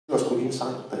en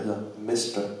sang, der hedder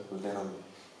Mr. Lennon.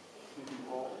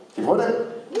 Skal I prøve den?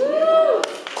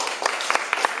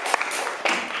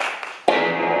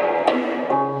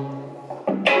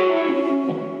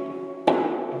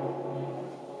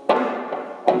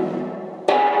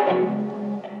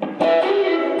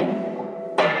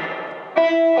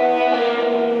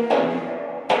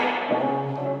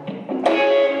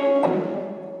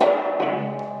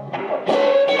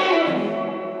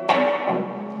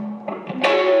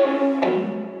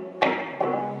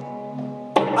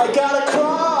 I got a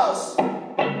cross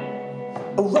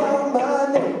around my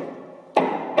neck.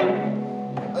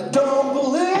 I don't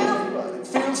believe, but it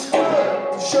feels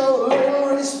good to show a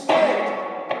little respect.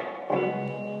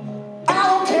 I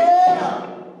don't care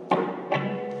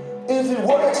if it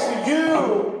works for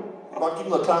you. Mark, give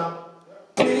me a clap.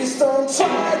 Please don't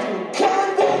try to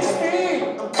convince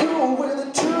me I'm cool with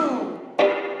it too.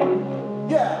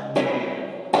 Yeah.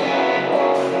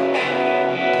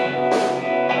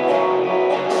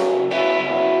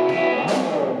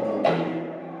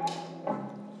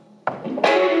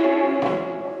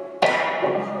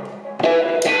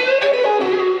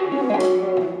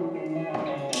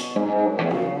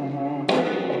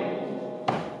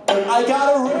 I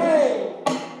got a ring,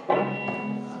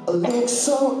 a look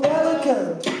so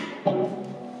elegant.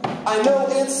 I know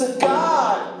it's a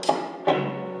god,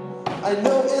 I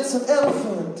know it's an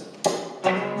elephant.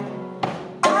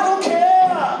 I don't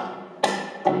care,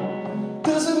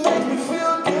 does it make me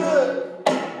feel good?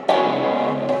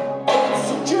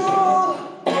 It's a jewel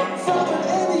from an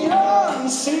Indian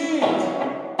sea.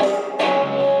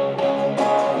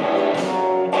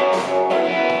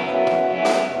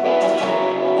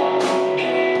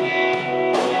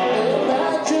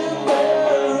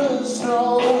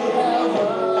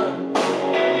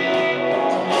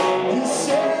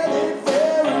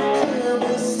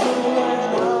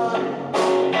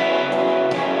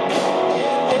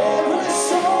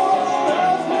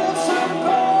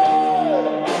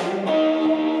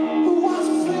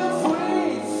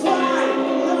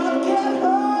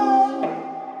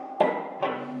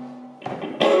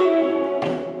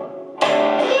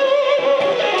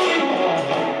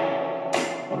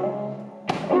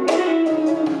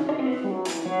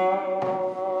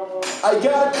 I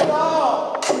got a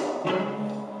claw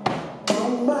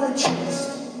on my chest.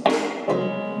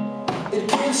 It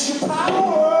gives you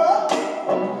power.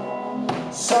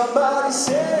 Somebody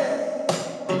said